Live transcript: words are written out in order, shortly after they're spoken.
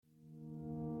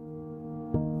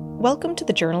Welcome to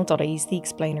the Journal.ie's The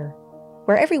Explainer,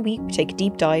 where every week we take a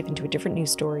deep dive into a different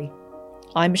news story.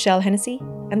 I'm Michelle Hennessy,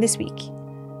 and this week,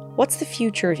 what's the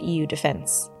future of EU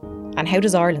defence? And how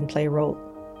does Ireland play a role?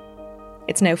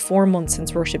 It's now 4 months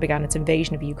since Russia began its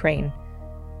invasion of Ukraine,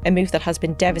 a move that has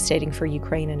been devastating for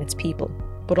Ukraine and its people,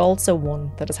 but also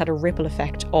one that has had a ripple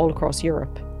effect all across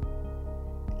Europe.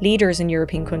 Leaders in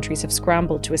European countries have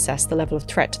scrambled to assess the level of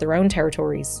threat to their own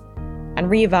territories and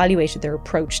re-evaluated their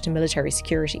approach to military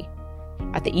security.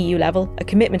 At the EU level, a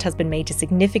commitment has been made to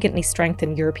significantly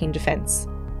strengthen European defence,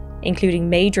 including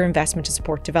major investment to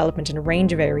support development in a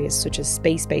range of areas such as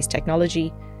space-based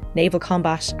technology, naval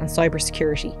combat and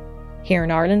cybersecurity. Here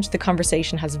in Ireland, the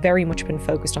conversation has very much been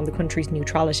focused on the country's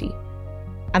neutrality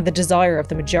and the desire of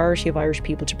the majority of Irish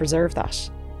people to preserve that.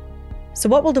 So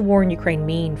what will the war in Ukraine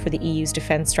mean for the EU's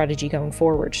defence strategy going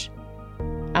forward?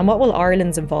 And what will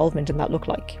Ireland's involvement in that look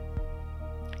like?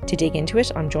 To dig into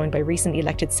it, I'm joined by recently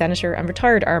elected Senator and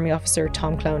retired Army officer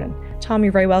Tom Clonan. Tom,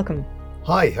 you're very welcome.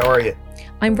 Hi, how are you?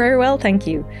 I'm very well, thank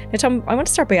you. Now, Tom, I want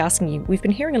to start by asking you, we've been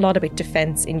hearing a lot about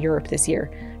defence in Europe this year,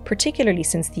 particularly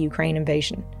since the Ukraine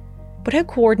invasion. But how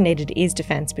coordinated is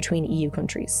defence between EU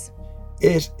countries?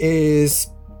 It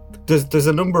is. There's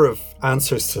a number of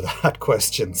answers to that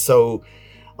question. So,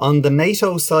 on the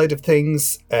NATO side of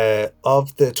things,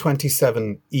 of the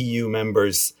 27 EU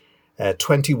members,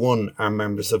 21 are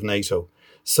members of NATO.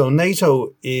 So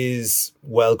NATO is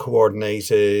well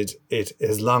coordinated. It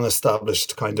has long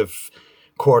established kind of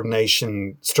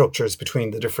coordination structures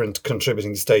between the different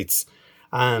contributing states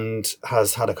and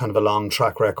has had a kind of a long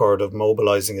track record of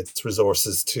mobilising its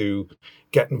resources to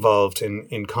get involved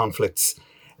in conflicts.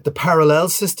 The parallel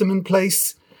system in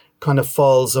place kind of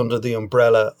falls under the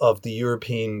umbrella of the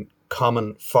European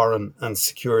Common Foreign and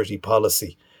Security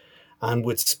Policy. And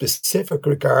with specific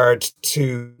regard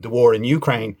to the war in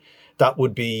Ukraine, that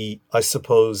would be, I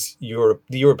suppose, the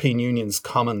European Union's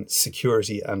common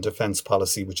security and defence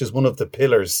policy, which is one of the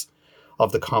pillars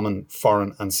of the common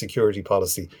foreign and security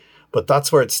policy. But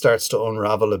that's where it starts to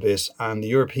unravel a bit. And the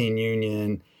European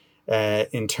Union,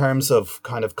 in terms of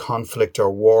kind of conflict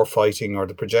or war fighting or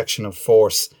the projection of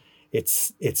force,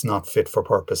 it's not fit for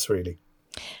purpose, really.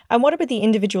 And what about the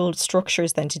individual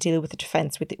structures then to deal with the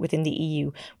defence within the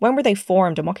EU? When were they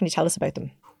formed and what can you tell us about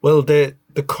them? Well, the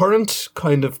current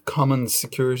kind of common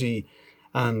security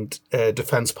and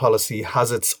defence policy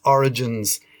has its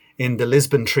origins in the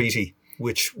Lisbon Treaty,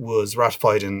 which was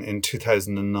ratified in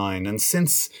 2009. And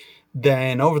since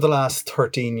then, over the last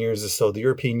 13 years or so, the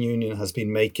European Union has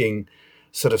been making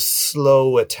sort of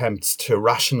slow attempts to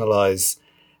rationalise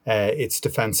its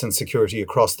defence and security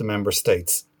across the member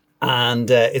states. And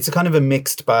it's a kind of a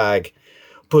mixed bag.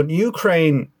 But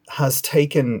Ukraine has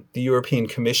taken the European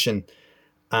Commission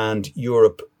and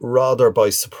Europe rather by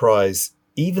surprise,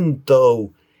 even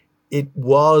though it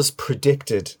was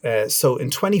predicted. So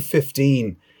in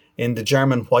 2015, in the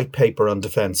German White Paper on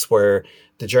Defence, where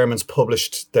the Germans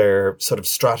published their sort of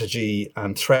strategy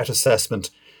and threat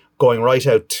assessment going right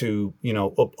out to,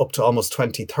 up to almost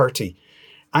 2030,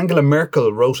 Angela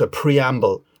Merkel wrote a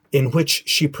preamble in which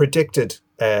she predicted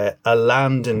a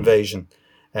land invasion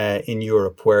in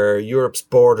Europe, where Europe's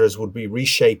borders would be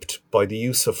reshaped by the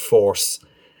use of force.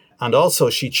 And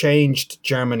also she changed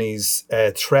Germany's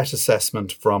threat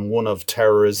assessment from one of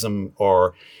terrorism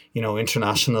or,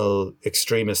 international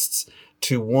extremists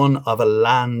to one of a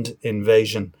land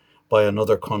invasion by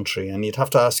another country. And you'd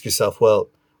have to ask yourself, well,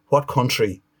 what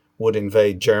country would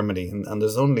invade Germany? And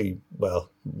there's only,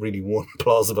 really one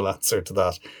plausible answer to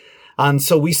that. And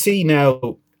so we see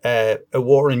now a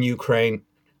war in Ukraine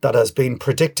that has been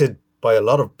predicted by a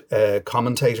lot of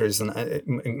commentators, and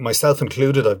myself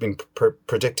included. I've been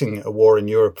predicting a war in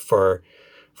Europe for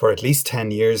at least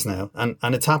 10 years now,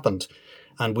 and it's happened.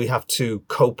 And we have to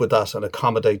cope with that and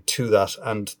accommodate to that.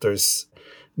 And there's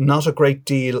not a great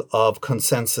deal of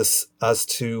consensus as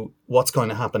to what's going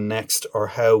to happen next or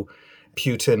how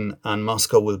Putin and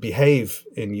Moscow will behave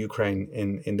in Ukraine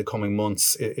in the coming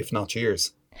months, if not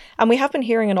years. And we have been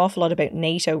hearing an awful lot about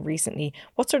NATO recently.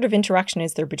 What sort of interaction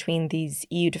is there between these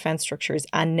EU defence structures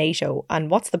and NATO?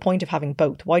 And what's the point of having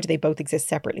both? Why do they both exist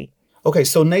separately? Okay,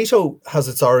 so NATO has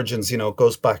its origins, it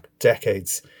goes back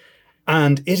decades.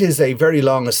 And it is a very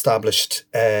long established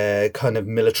kind of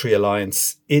military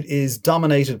alliance. It is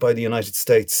dominated by the United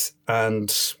States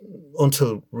and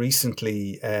until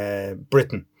recently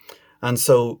Britain. And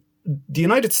so the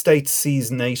United States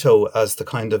sees NATO as the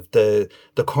kind of the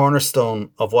cornerstone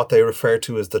of what they refer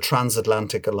to as the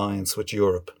transatlantic alliance with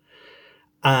Europe.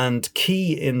 And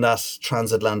key in that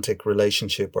transatlantic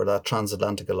relationship or that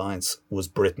transatlantic alliance was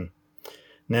Britain.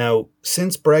 Now,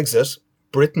 since Brexit,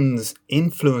 Britain's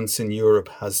influence in Europe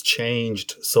has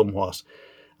changed somewhat.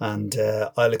 And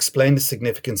I'll explain the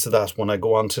significance of that when I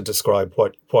go on to describe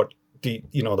what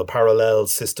the parallel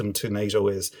system to NATO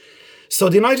is. So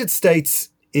the United States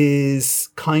is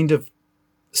kind of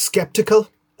skeptical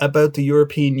about the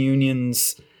European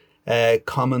Union's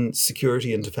common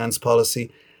security and defence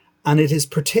policy. And it is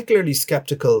particularly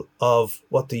skeptical of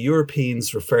what the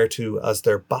Europeans refer to as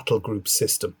their battle group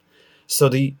system. So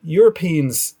the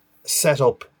Europeans set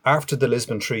up, after the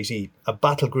Lisbon Treaty, a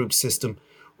battle group system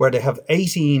where they have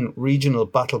 18 regional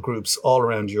battle groups all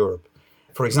around Europe.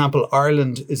 For example,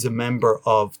 Ireland is a member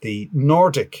of the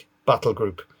Nordic battle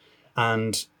group.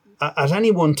 And at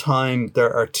any one time,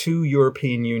 there are 2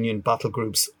 European Union battle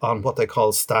groups on what they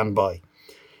call standby.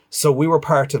 So we were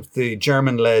part of the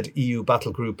German-led EU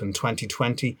battle group in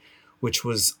 2020, which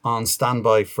was on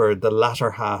standby for the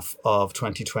latter half of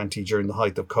 2020 during the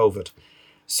height of COVID.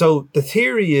 So the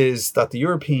theory is that the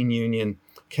European Union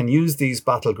can use these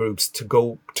battle groups to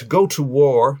go to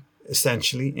war,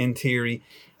 essentially, in theory,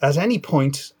 at any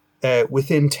point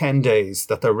within 10 days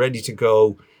that they're ready to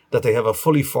go, that they have a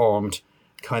fully formed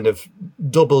kind of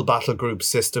double battle group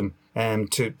system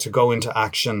to go into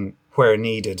action where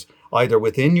needed, either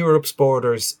within Europe's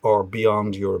borders or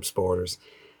beyond Europe's borders.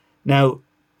 Now,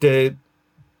 the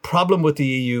problem with the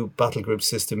EU battle group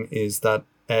system is that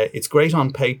it's great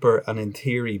on paper and in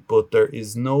theory, but there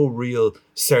is no real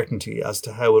certainty as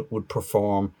to how it would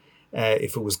perform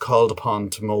if it was called upon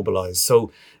to mobilise.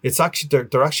 So it's actually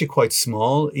they're actually quite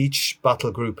small. Each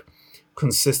battle group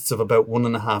consists of about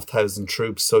 1,500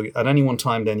 troops. So at any one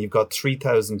time, then you've got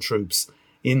 3,000 troops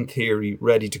in theory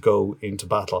ready to go into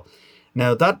battle.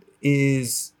 Now, that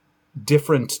is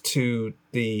different to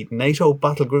the NATO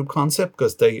battle group concept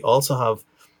because they also have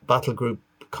battle group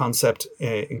concept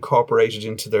incorporated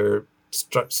into their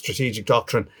strategic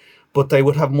doctrine, but they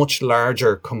would have much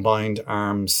larger combined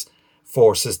arms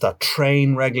forces that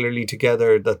train regularly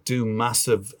together, that do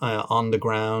massive on the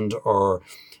ground or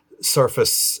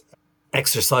surface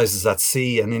exercises at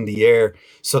sea and in the air.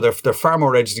 So they're far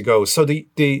more ready to go. So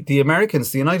the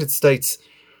Americans, the United States,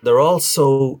 they're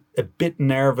also a bit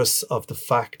nervous of the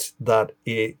fact that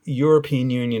the European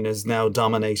Union is now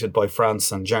dominated by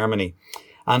France and Germany.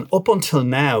 And up until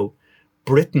now,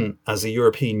 Britain, as a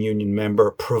European Union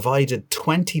member, provided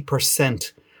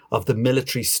 20% of the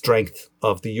military strength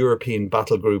of the European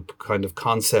battle group kind of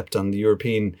concept and the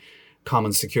European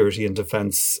common security and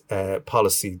defence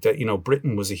policy. That,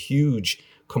 Britain was a huge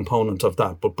component of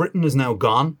that. But Britain is now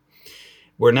gone.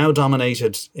 We're now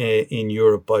dominated in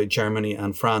Europe by Germany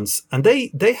and France, and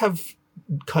they have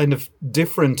kind of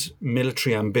different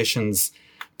military ambitions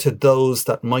to those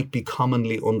that might be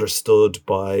commonly understood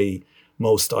by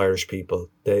most Irish people.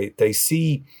 They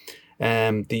see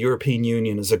the European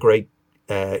Union as a great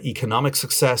economic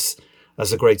success,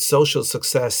 as a great social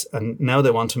success, and now they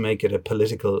want to make it a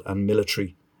political and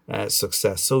military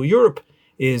success. So Europe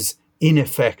is, in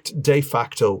effect, de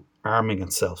facto arming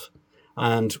itself.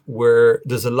 And where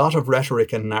there's a lot of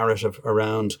rhetoric and narrative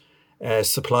around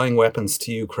supplying weapons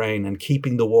to Ukraine and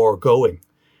keeping the war going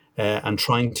and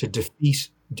trying to defeat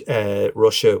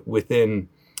Russia within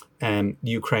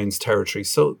Ukraine's territory.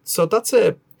 So that's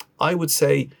I would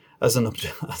say, as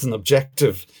an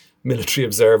objective military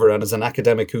observer and as an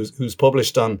academic who's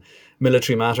published on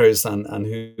military matters and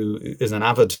who is an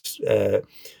avid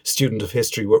student of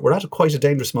history, we're at quite a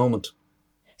dangerous moment.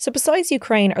 So besides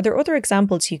Ukraine, are there other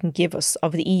examples you can give us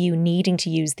of the EU needing to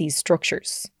use these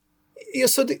structures? Yeah,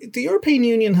 so the European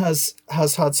Union has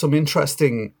had some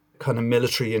interesting kind of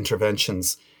military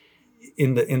interventions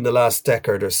in the last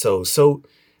decade or so. So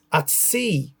at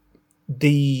sea,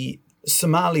 the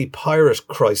Somali pirate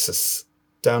crisis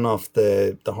down off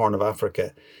the Horn of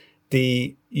Africa,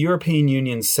 the European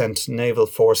Union sent naval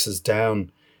forces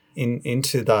down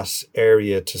into that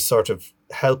area to sort of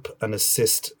help and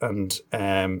assist and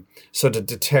sort of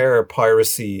deter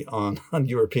piracy on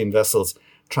European vessels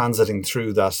transiting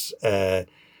through that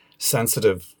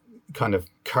sensitive kind of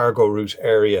cargo route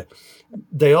area.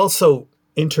 They also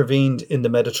intervened in the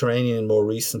Mediterranean more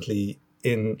recently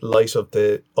in light of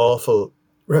the awful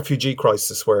refugee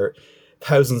crisis where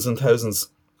thousands and thousands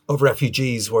of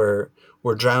refugees were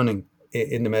drowning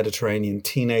in the Mediterranean,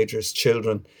 teenagers,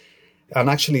 children. And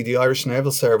actually the Irish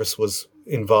Naval Service was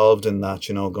involved in that,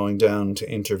 going down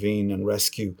to intervene and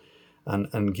rescue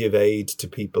and give aid to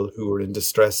people who were in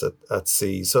distress at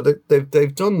sea. So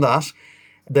they've done that.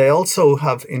 They also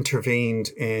have intervened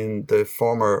in the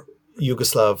former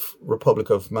Yugoslav Republic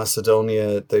of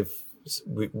Macedonia.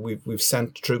 We've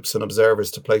sent troops and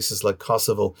observers to places like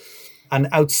Kosovo. And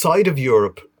outside of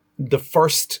Europe, the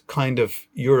first kind of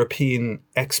European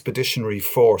expeditionary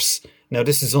force. Now,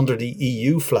 this is under the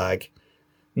EU flag,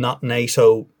 not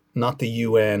NATO, not the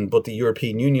UN, but the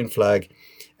European Union flag.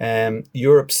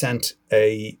 Europe sent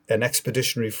an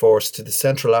expeditionary force to the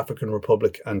Central African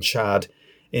Republic and Chad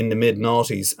in the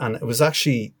mid-noughties. And it was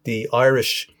actually the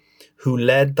Irish who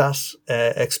led that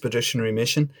expeditionary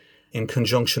mission in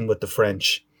conjunction with the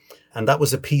French. And that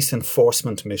was a peace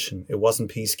enforcement mission. It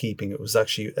wasn't peacekeeping. It was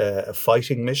actually a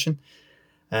fighting mission.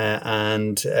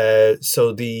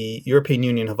 So the European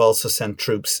Union have also sent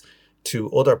troops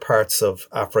to other parts of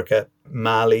Africa,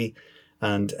 Mali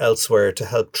and elsewhere, to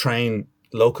help train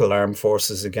local armed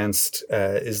forces against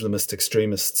Islamist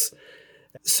extremists.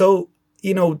 So,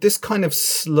 this kind of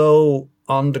slow,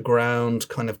 on-the-ground,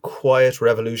 kind of quiet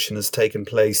revolution has taken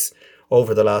place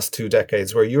over the last 2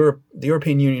 decades, where the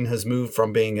European Union has moved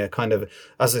from being a kind of,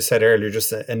 as I said earlier,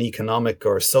 just an economic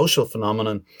or social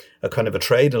phenomenon, a kind of a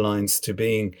trade alliance, to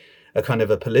being a kind of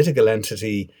a political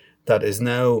entity that is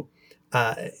now,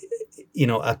 at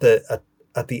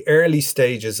the early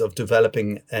stages of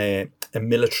developing a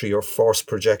military or force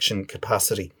projection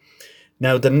capacity.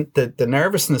 Now, the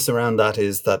nervousness around that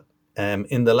is that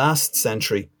in the last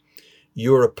century,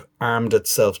 Europe armed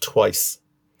itself twice,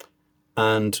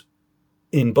 and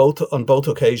on both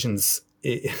occasions,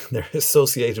 they're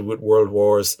associated with world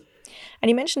wars. And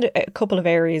you mentioned a couple of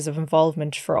areas of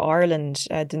involvement for Ireland.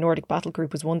 The Nordic Battle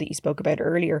Group was one that you spoke about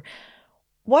earlier.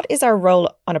 What is our role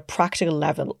on a practical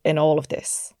level in all of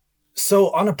this?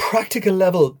 So on a practical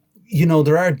level,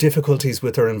 there are difficulties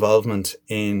with our involvement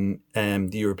in the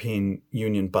European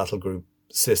Union Battle Group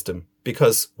system,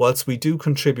 because whilst we do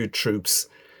contribute troops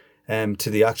to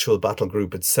the actual battle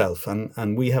group itself,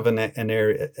 and we have an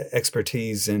area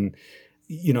expertise in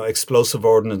explosive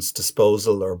ordnance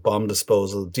disposal or bomb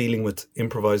disposal, dealing with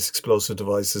improvised explosive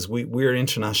devices. We're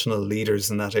international leaders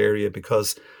in that area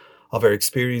because of our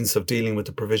experience of dealing with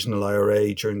the Provisional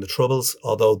IRA during the Troubles,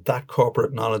 although that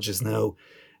corporate knowledge is now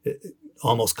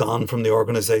almost gone from the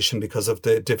organisation because of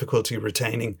the difficulty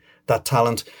retaining that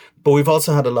talent. But we've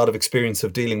also had a lot of experience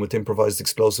of dealing with improvised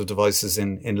explosive devices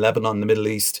in Lebanon, the Middle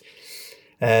East.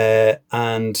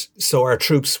 And so our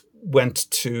troops went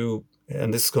to,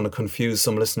 and this is going to confuse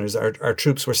some listeners, our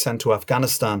troops were sent to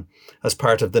Afghanistan as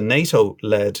part of the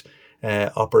NATO-led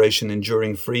Operation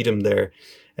Enduring Freedom there,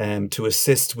 to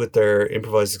assist with their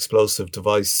improvised explosive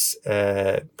device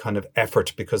kind of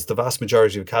effort, because the vast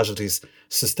majority of casualties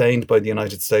sustained by the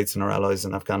United States and our allies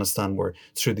in Afghanistan were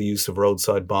through the use of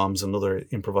roadside bombs and other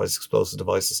improvised explosive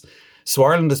devices. So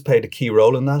Ireland has played a key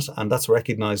role in that, and that's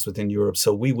recognised within Europe.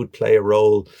 So we would play a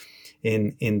role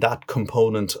in that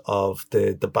component of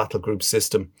the battle group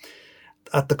system.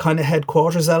 At the kind of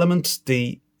headquarters element,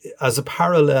 as a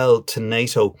parallel to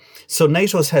NATO, so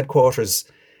NATO's headquarters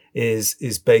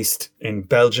is based in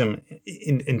Belgium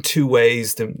in two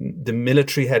ways. The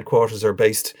military headquarters are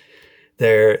based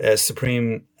there.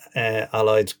 Supreme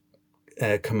Allied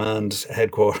Command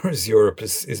headquarters Europe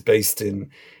is based in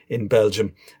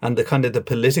Belgium, and the kind of the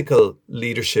political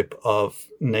leadership of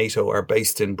NATO are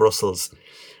based in Brussels.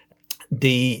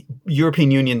 The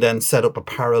European Union then set up a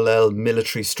parallel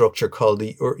military structure called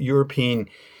the European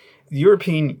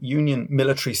Union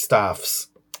Military Staffs,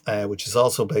 which is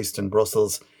also based in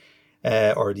Brussels.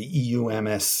 Or the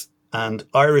EUMS, and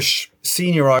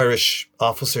senior Irish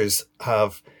officers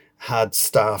have had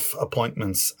staff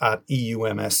appointments at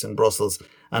EUMS in Brussels,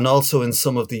 and also in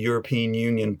some of the European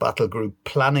Union battle group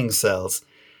planning cells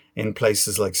in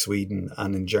places like Sweden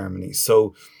and in Germany.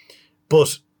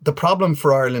 But the problem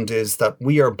for Ireland is that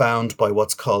we are bound by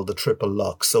what's called the triple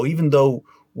lock. So even though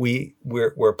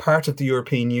we're part of the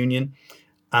European Union,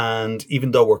 and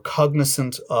even though we're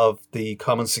cognizant of the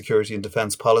common security and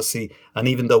defence policy, and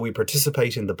even though we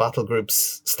participate in the battle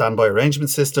group's standby arrangement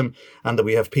system, and that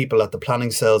we have people at the planning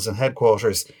cells and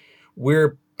headquarters,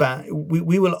 we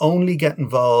will only get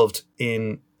involved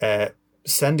in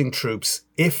sending troops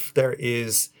if there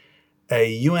is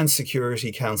a UN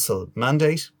Security Council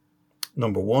mandate.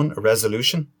 Number one, a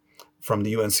resolution from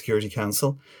the UN Security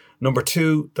Council. Number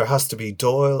two, there has to be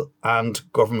Dáil and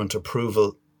government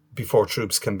approval before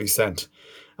troops can be sent.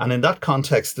 And in that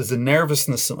context, there's a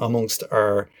nervousness amongst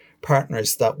our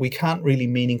partners that we can't really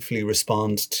meaningfully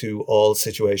respond to all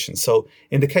situations. So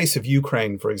in the case of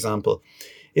Ukraine, for example,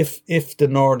 if the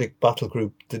Nordic battle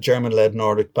group, the German-led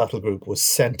Nordic battle group, was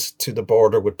sent to the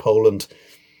border with Poland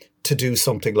to do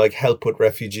something like help with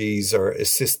refugees or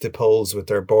assist the Poles with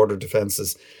their border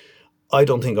defences, I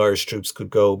don't think Irish troops could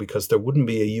go, because there wouldn't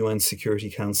be a UN Security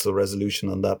Council resolution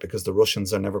on that, because the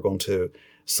Russians are never going to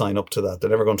sign up to that. They're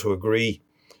never going to agree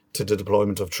to the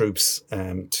deployment of troops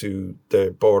to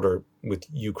the border with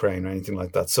Ukraine or anything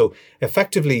like that. So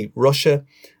effectively, Russia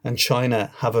and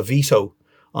China have a veto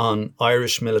on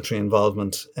Irish military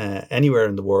involvement anywhere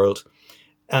in the world,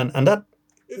 and that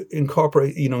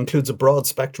includes a broad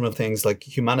spectrum of things like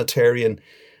humanitarian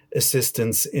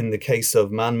assistance in the case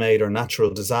of man-made or natural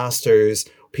disasters,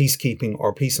 peacekeeping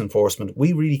or peace enforcement.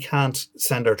 We really can't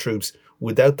send our troops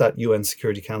without that UN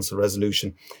Security Council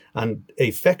resolution. And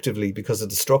effectively, because of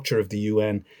the structure of the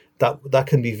UN, that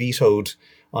can be vetoed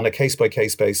on a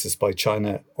case-by-case basis by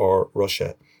China or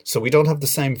Russia. So we don't have the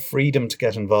same freedom to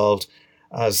get involved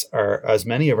as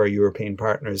many of our European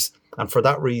partners. And for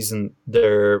that reason,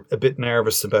 they're a bit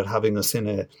nervous about having us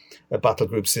in a battle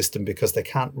group system because they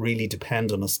can't really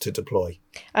depend on us to deploy.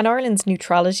 And Ireland's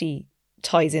neutrality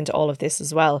ties into all of this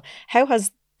as well. How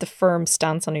has the firm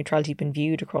stance on neutrality been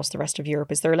viewed across the rest of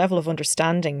Europe? Is there a level of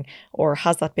understanding, or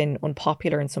has that been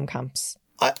unpopular in some camps?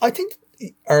 I think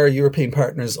our European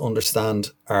partners understand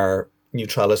our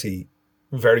neutrality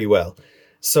very well.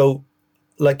 So,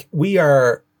 we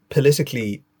are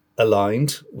politically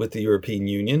aligned with the European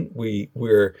Union.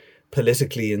 We're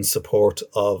politically in support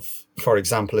of, for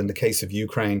example, in the case of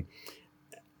Ukraine,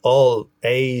 all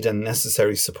aid and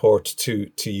necessary support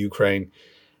to Ukraine.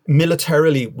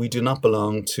 Militarily, we do not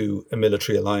belong to a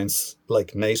military alliance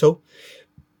like NATO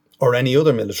or any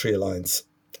other military alliance,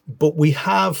 but we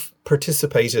have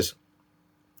participated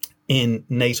in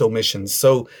NATO missions.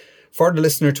 So for the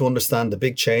listener to understand the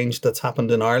big change that's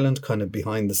happened in Ireland, kind of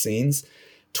behind the scenes,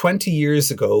 20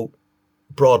 years ago,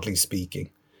 broadly speaking,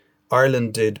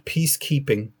 Ireland did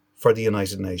peacekeeping for the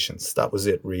United Nations. That was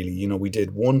it, really. We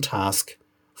did one task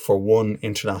for one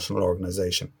international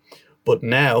organisation. But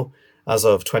now, as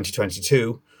of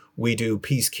 2022, we do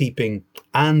peacekeeping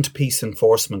and peace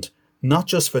enforcement, not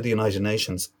just for the United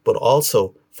Nations, but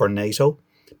also for NATO,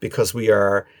 because we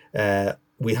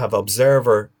have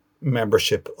observer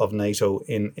membership of NATO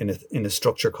in a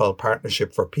structure called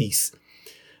Partnership for Peace.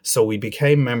 So we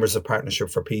became members of Partnership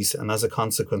for Peace, and as a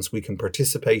consequence, we can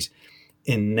participate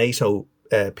in NATO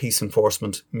peace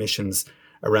enforcement missions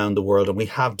around the world, and we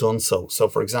have done so. So,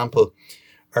 for example,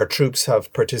 our troops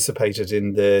have participated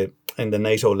in the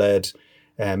NATO-led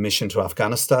mission to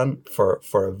Afghanistan for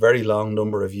a very long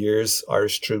number of years.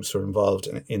 Irish troops were involved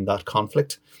in that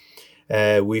conflict.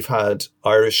 We've had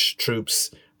Irish troops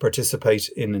participate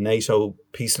in a NATO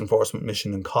peace enforcement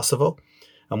mission in Kosovo.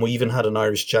 And we even had an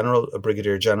Irish general, a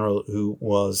brigadier general, who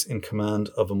was in command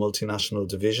of a multinational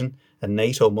division, a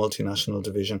NATO multinational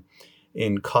division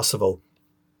in Kosovo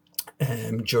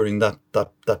during that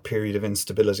period of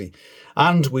instability.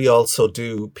 And we also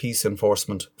do peace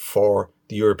enforcement for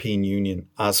the European Union,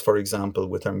 as, for example,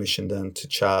 with our mission then to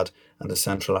Chad and the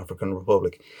Central African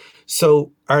Republic.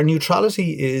 So our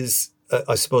neutrality is,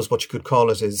 I suppose what you could call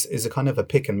it, is a kind of a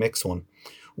pick and mix one.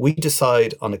 We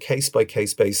decide on a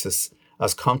case-by-case basis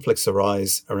as conflicts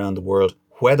arise around the world,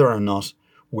 whether or not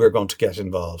we're going to get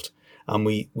involved. And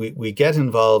we get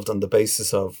involved on the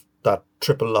basis of that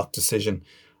triple lock decision.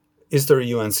 Is there a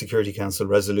UN Security Council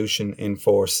resolution in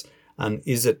force? And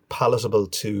is it palatable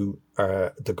to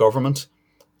the government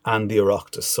and the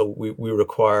Oireachtas? So we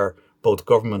require both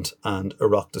government and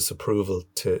Oireachtas approval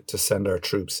to send our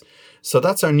troops. So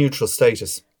that's our neutral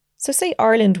status. So say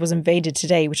Ireland was invaded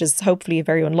today, which is hopefully a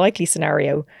very unlikely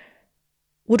scenario.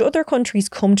 Would other countries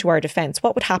come to our defence?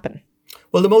 What would happen?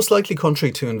 Well, the most likely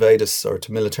country to invade us or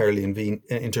to militarily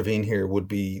intervene here would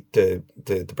be the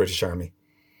British Army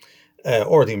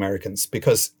or the Americans,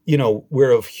 because,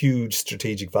 we're of huge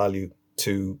strategic value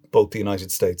to both the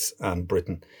United States and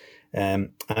Britain.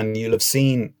 And you'll have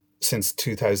seen since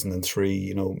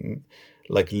 2003,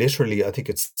 literally, I think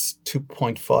it's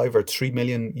 2.5 or 3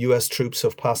 million US troops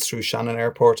have passed through Shannon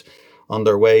Airport on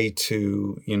their way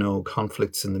to,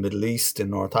 conflicts in the Middle East, in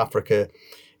North Africa,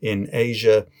 in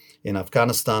Asia, in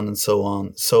Afghanistan, and so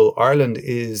on. So Ireland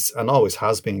is, and always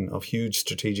has been, of huge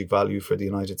strategic value for the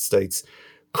United States.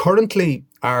 Currently,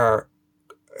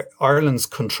 Ireland's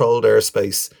controlled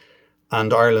airspace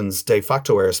and Ireland's de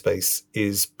facto airspace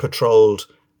is patrolled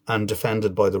and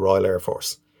defended by the Royal Air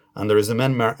Force. And there is a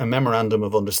memorandum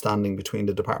of understanding between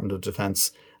the Department of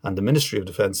Defence and the Ministry of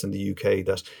Defence in the UK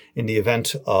that in the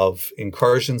event of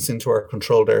incursions into our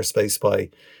controlled airspace by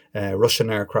Russian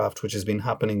aircraft, which has been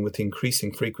happening with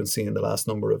increasing frequency in the last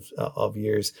number of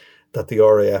years, that the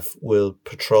RAF will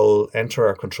patrol, enter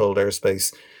our controlled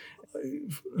airspace,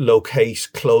 locate,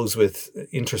 close with,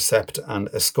 intercept and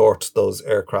escort those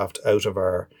aircraft out of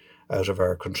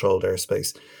our controlled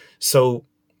airspace. So,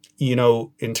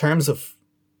 in terms of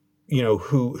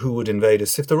who would invade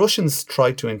us, if the Russians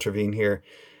tried to intervene here,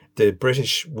 the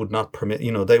British would not permit,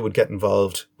 they would get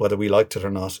involved, whether we liked it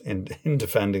or not, in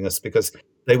defending us, because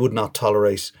they would not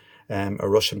tolerate a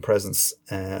Russian presence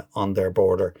on their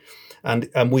border.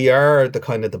 And we are the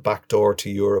kind of the back door to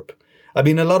Europe. I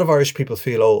mean, a lot of Irish people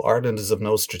feel, oh, Ireland is of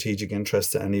no strategic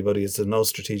interest to anybody. It's of no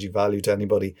strategic value to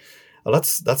anybody. Well,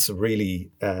 that's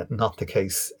really not the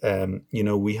case.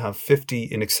 We have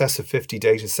in excess of 50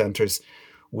 data centres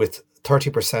with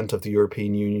 30% of the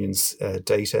European Union's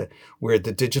data. We're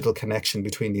the digital connection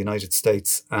between the United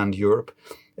States and Europe.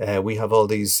 We have all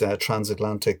these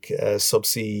transatlantic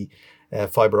subsea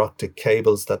fibre optic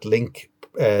cables that link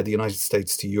the United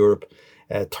States to Europe.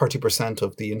 30%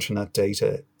 of the internet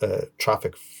data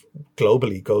traffic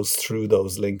globally goes through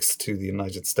those links to the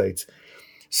United States.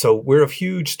 So we're of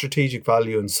huge strategic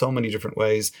value in so many different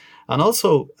ways. And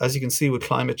also, as you can see with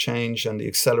climate change and the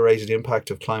accelerated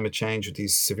impact of climate change with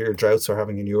these severe droughts we're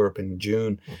having in Europe in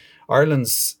June,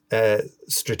 Ireland's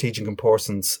strategic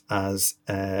importance as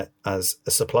a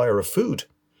supplier of food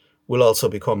will also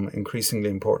become increasingly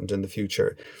important in the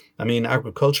future. I mean,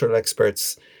 agricultural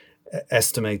experts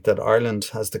estimate that Ireland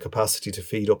has the capacity to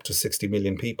feed up to 60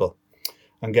 million people.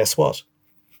 And guess what?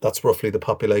 That's roughly the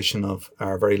population of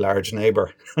our very large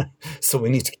neighbour. So we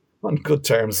need to keep on good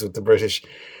terms with the British.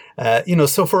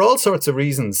 So for all sorts of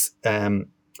reasons,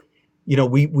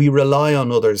 we rely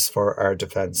on others for our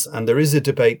defence. And there is a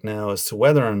debate now as to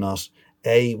whether or not,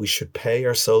 A, we should pay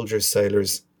our soldiers,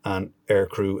 sailors and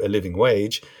aircrew a living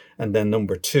wage. And then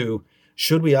number two,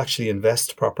 should we actually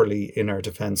invest properly in our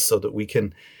defence so that we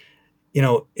can,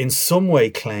 in some way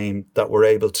claim that we're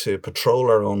able to patrol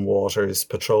our own waters,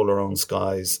 patrol our own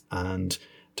skies and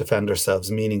defend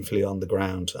ourselves meaningfully on the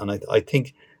ground. And I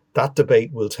think that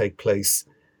debate will take place,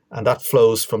 and that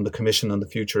flows from the Commission on the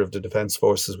Future of the Defence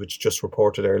Forces, which just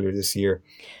reported earlier this year.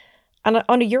 And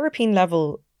on a European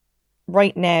level,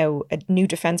 right now, a new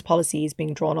defence policy is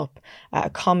being drawn up, a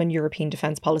common European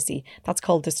defence policy. That's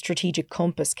called the Strategic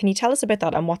Compass. Can you tell us about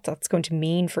that and what that's going to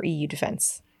mean for EU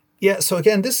defence? Yeah, so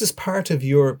again, this is part of the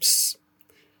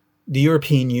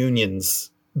European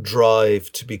Union's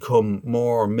drive to become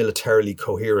more militarily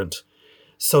coherent.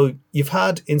 So you've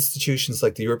had institutions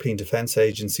like the European Defence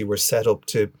Agency were set up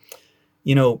to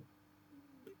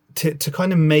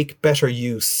kind of make better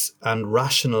use and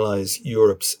rationalise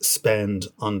Europe's spend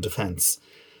on defence.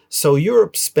 So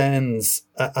Europe spends,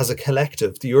 as a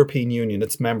collective, the European Union,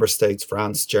 its member states,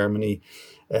 France, Germany,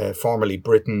 formerly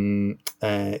Britain,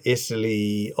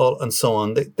 Italy, and so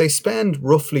on, they spend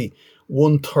roughly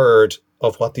 1/3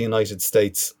 of what the United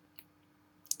States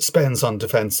spends on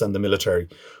defence and the military.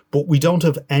 But we don't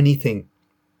have anything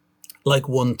like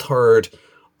 1/3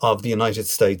 of the United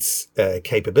States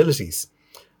capabilities.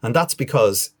 And that's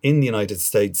because in the United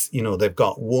States, they've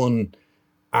got one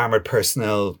armoured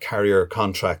personnel carrier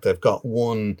contract. They've got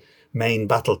one main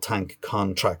battle tank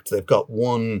contract. They've got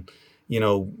one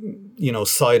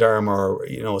sidearm or,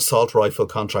 assault rifle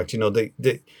contract.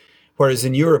 Whereas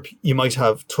in Europe, you might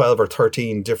have 12 or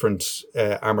 13 different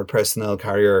armoured personnel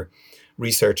carrier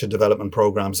research and development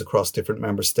programs across different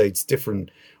member states,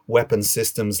 different weapon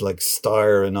systems like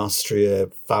Steyr in Austria,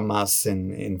 FAMAS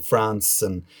in France,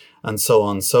 and so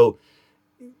on. So,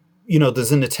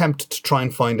 there's an attempt to try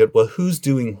and find out, well, who's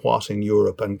doing what in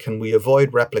Europe, and can we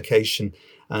avoid replication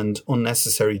and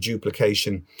unnecessary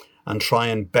duplication and try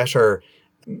and better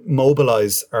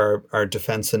mobilise our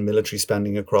defence and military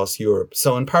spending across Europe.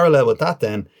 So in parallel with that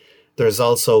then, there's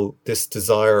also this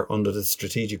desire under the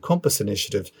Strategic Compass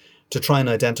initiative to try and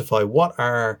identify what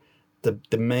are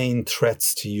the main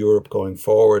threats to Europe going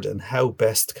forward and how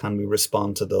best can we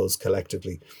respond to those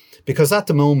collectively. Because at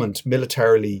the moment,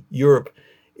 militarily, Europe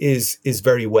is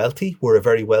very wealthy. We're a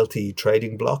very wealthy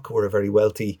trading bloc. We're a very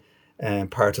wealthy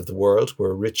part of the world.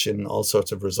 We're rich in all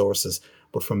sorts of resources.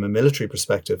 But from a military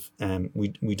perspective,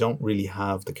 we don't really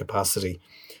have the capacity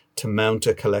to mount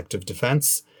a collective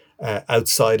defence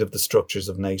outside of the structures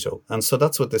of NATO. And so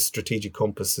that's what this Strategic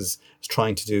Compass is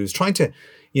trying to do, is trying to,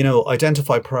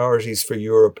 identify priorities for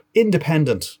Europe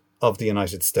independent of the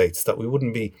United States, that we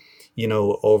wouldn't be,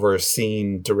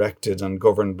 overseen, directed and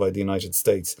governed by the United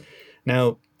States.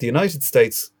 Now, the United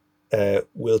States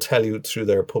will tell you through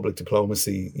their public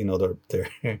diplomacy,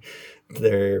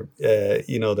 their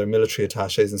military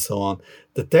attaches and so on,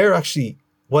 that they're actually,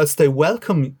 whilst they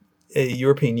welcome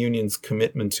European Union's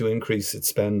commitment to increase its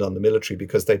spend on the military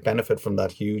because they benefit from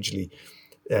that hugely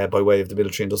by way of the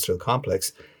military-industrial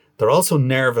complex, they're also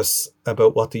nervous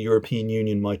about what the European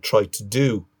Union might try to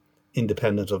do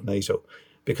independent of NATO.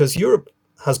 Because Europe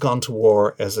has gone to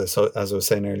war, as I was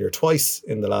saying earlier, twice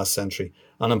in the last century.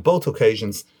 And on both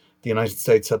occasions, the United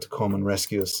States had to come and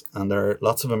rescue us. And there are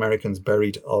lots of Americans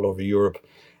buried all over Europe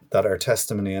that are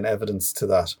testimony and evidence to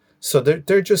that. So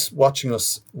they're just watching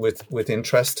us with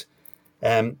interest.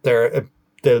 They'll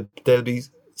be.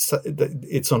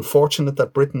 It's unfortunate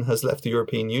that Britain has left the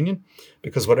European Union,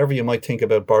 because whatever you might think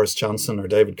about Boris Johnson or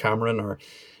David Cameron or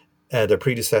their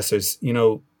predecessors,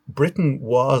 Britain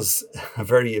was a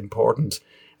very important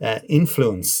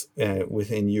influence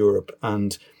within Europe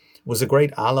and was a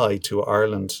great ally to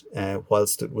Ireland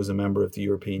whilst it was a member of the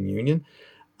European Union.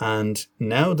 And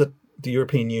now that the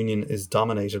European Union is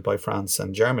dominated by France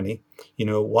and Germany,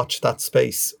 watch that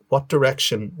space. What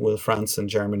direction will France and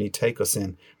Germany take us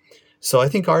in? So I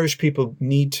think Irish people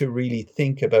need to really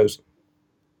think about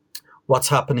what's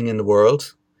happening in the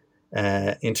world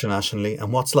internationally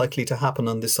and what's likely to happen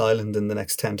on this island in the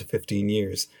next 10 to 15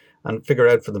 years, and figure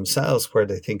out for themselves where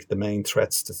they think the main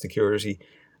threats to security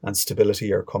and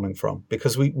stability are coming from.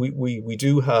 Because we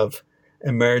do have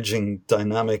emerging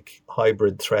dynamic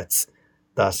hybrid threats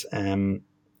that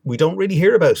we don't really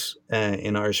hear about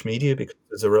in Irish media, because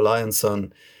there's a reliance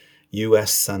on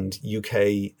US and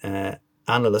UK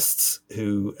analysts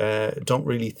who don't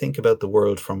really think about the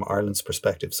world from Ireland's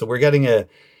perspective. So we're getting a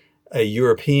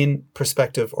European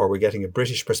perspective, or we're getting a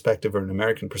British perspective or an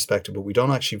American perspective, but we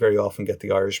don't actually very often get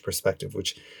the Irish perspective,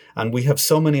 and we have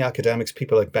so many academics,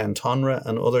 people like Ben Tonra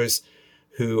and others,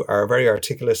 who are very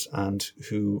articulate and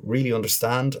who really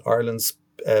understand Ireland's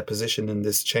position in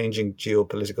this changing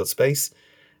geopolitical space.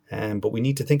 But we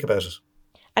need to think about it.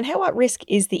 And how at risk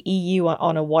is the EU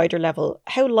on a wider level?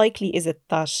 How likely is it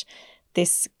that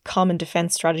this common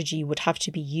defence strategy would have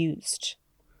to be used?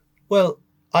 Well,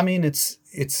 I mean, there's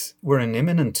an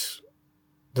imminent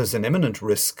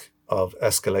risk of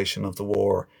escalation of the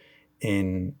war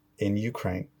in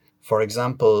Ukraine. For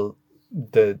example,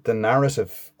 the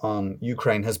narrative on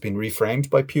Ukraine has been reframed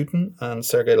by Putin and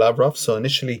Sergei Lavrov. So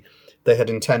initially, they had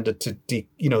intended to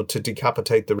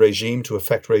decapitate the regime, to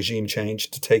effect regime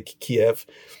change, to take Kiev,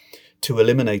 to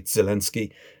eliminate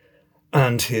Zelensky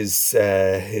and his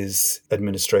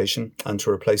administration, and to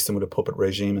replace them with a puppet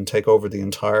regime and take over the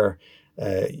entire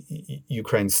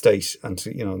Ukraine state, and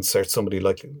to insert somebody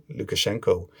like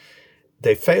Lukashenko.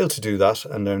 They failed to do that,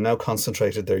 and they're now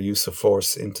concentrated their use of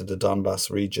force into the Donbass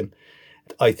region.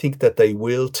 I think that they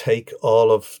will take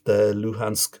all of the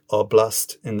Luhansk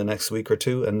Oblast in the next week or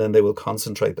two, and then they will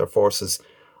concentrate their forces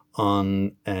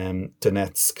on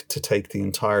Donetsk to take the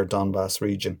entire Donbass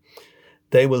region.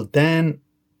 They will then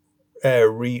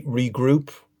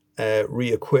regroup,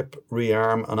 re-equip,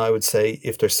 rearm, and I would say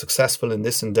if they're successful in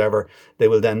this endeavour, they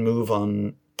will then move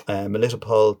on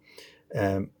Melitopol,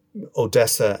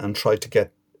 Odessa, and try to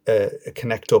get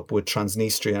connect up with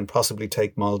Transnistria and possibly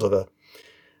take Moldova.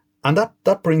 And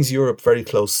that brings Europe very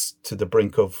close to the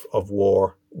brink of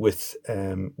war with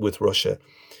Russia,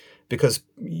 because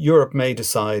Europe may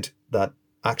decide that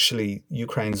actually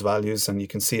Ukraine's values, and you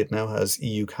can see it now has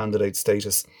EU candidate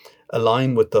status,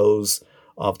 align with those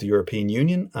of the European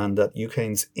Union, and that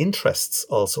Ukraine's interests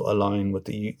also align with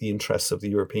the interests of the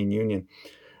European Union.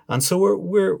 And so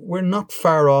we're not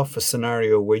far off a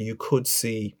scenario where you could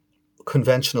see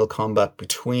conventional combat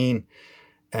between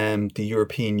the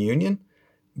European Union,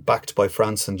 backed by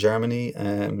France and Germany,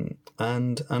 and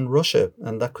Russia,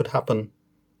 and that could happen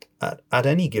at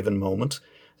any given moment.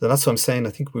 So that's what I'm saying.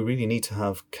 I think we really need to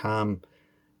have calm,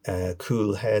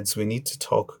 cool heads. We need to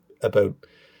talk about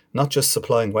not just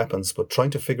supplying weapons, but trying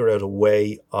to figure out a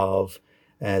way of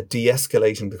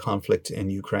de-escalating the conflict in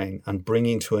Ukraine and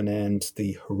bringing to an end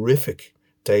the horrific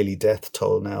daily death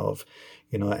toll now of,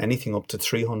 anything up to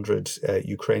 300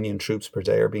 Ukrainian troops per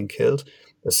day are being killed.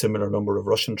 A similar number of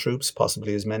Russian troops,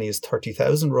 possibly as many as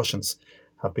 30,000 Russians,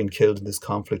 have been killed in this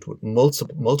conflict, with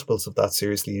multiples of that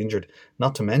seriously injured.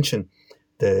 Not to mention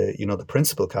the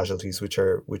principal casualties, which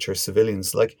are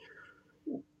civilians. Like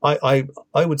I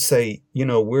would say,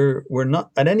 we're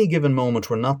not at any given moment,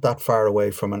 we're not that far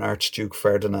away from an Archduke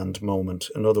Ferdinand moment.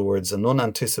 In other words, an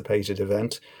unanticipated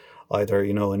event, either,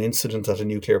 an incident at a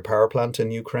nuclear power plant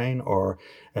in Ukraine, or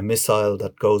a missile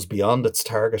that goes beyond its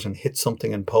target and hits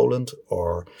something in Poland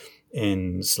or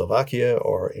in Slovakia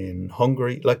or in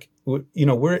Hungary.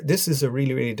 This is a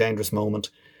really, really dangerous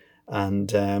moment.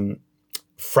 And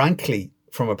frankly,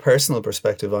 from a personal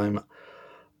perspective,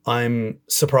 I'm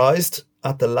surprised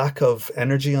at the lack of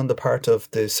energy on the part of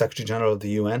the Secretary General of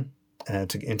the UN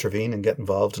to intervene and get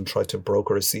involved and try to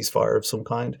broker a ceasefire of some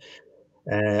kind.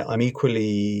 I'm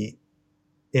equally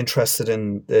interested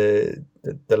in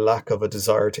the lack of a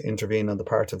desire to intervene on the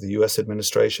part of the US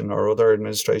administration or other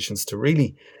administrations to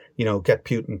really, get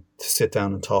Putin to sit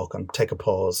down and talk and take a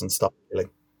pause and stop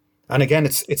killing. And again,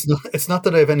 it's not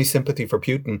that I have any sympathy for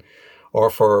Putin or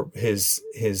for his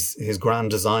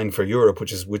grand design for Europe,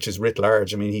 which is writ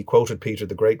large. I mean, he quoted Peter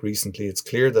the Great recently. It's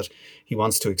clear that he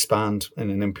wants to expand in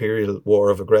an imperial war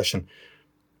of aggression.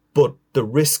 But the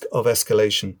risk of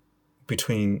escalation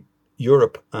between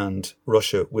Europe and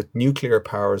Russia with nuclear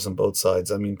powers on both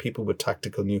sides, I mean, people with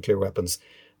tactical nuclear weapons,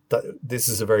 this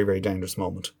is a very, very dangerous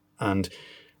moment. And,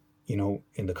 you know,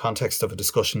 in the context of a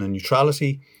discussion on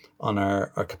neutrality, on our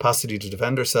capacity to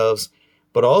defend ourselves,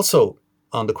 but also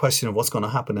on the question of what's going to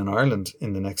happen in Ireland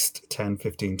in the next 10,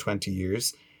 15, 20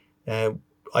 years,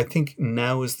 I think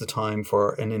now is the time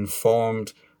for an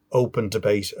informed, open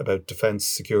debate about defence,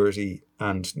 security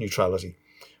and neutrality.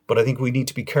 But I think we need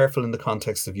to be careful in the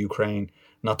context of Ukraine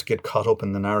not to get caught up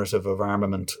in the narrative of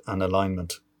armament and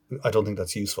alignment. I don't think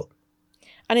that's useful.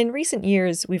 And in recent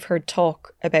years, we've heard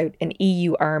talk about an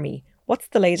EU army. What's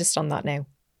the latest on that now?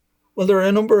 Well, there are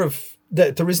a number of...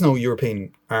 There is no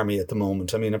European army at the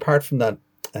moment. I mean, apart from that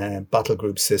battle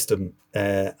group system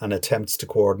and attempts to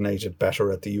coordinate it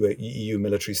better at the EU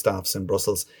military staffs in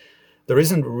Brussels, there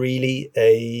isn't really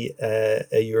a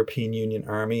European Union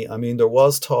army. I mean, there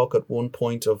was talk at one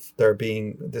point of there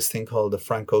being this thing called the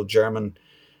Franco-German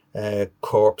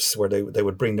Corps, where they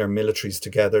would bring their militaries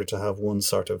together to have one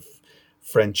sort of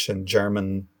French and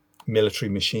German military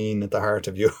machine at the heart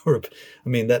of Europe. I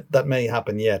mean, that may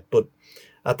happen yet, but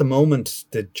at the moment,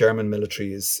 the German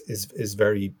military is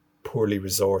very poorly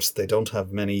resourced. They don't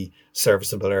have many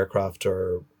serviceable aircraft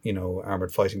or, you know,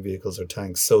 armoured fighting vehicles or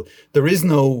tanks. So there is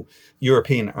no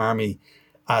European army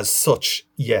as such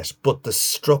yet, but the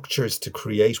structures to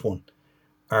create one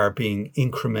are being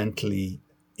incrementally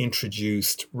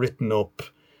introduced, written up,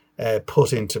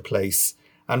 put into place.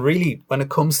 And really, when it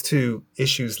comes to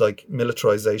issues like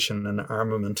militarization and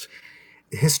armament,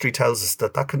 history tells us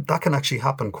that can actually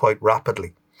happen quite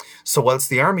rapidly. So whilst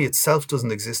the army itself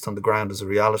doesn't exist on the ground as a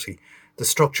reality, the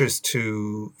structures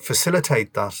to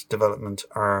facilitate that development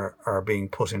are being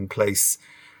put in place,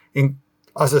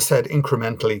 as I said,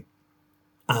 incrementally.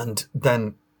 And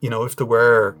then, you know, if there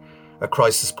were a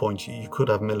crisis point, you could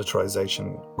have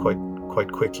militarization quite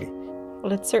quickly.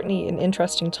 Well, it's certainly an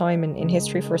interesting time in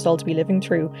history for us all to be living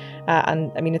through.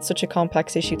 And I mean, it's such a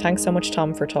complex issue. Thanks so much,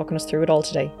 Tom, for talking us through it all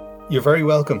today. You're very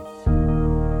welcome.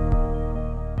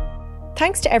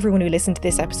 Thanks to everyone who listened to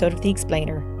this episode of The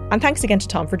Explainer. And thanks again to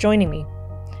Tom for joining me.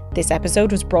 This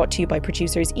episode was brought to you by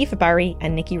producers Aoife Barry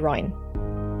and Nikki Ryan.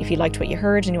 If you liked what you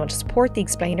heard and you want to support The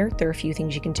Explainer, there are a few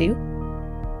things you can do.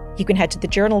 You can head to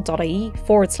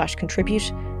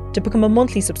thejournal.ie/contribute to become a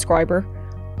monthly subscriber,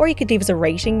 or you could leave us a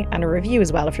rating and a review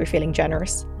as well if you're feeling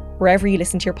generous, wherever you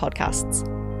listen to your podcasts.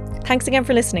 Thanks again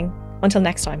for listening. Until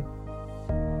next time.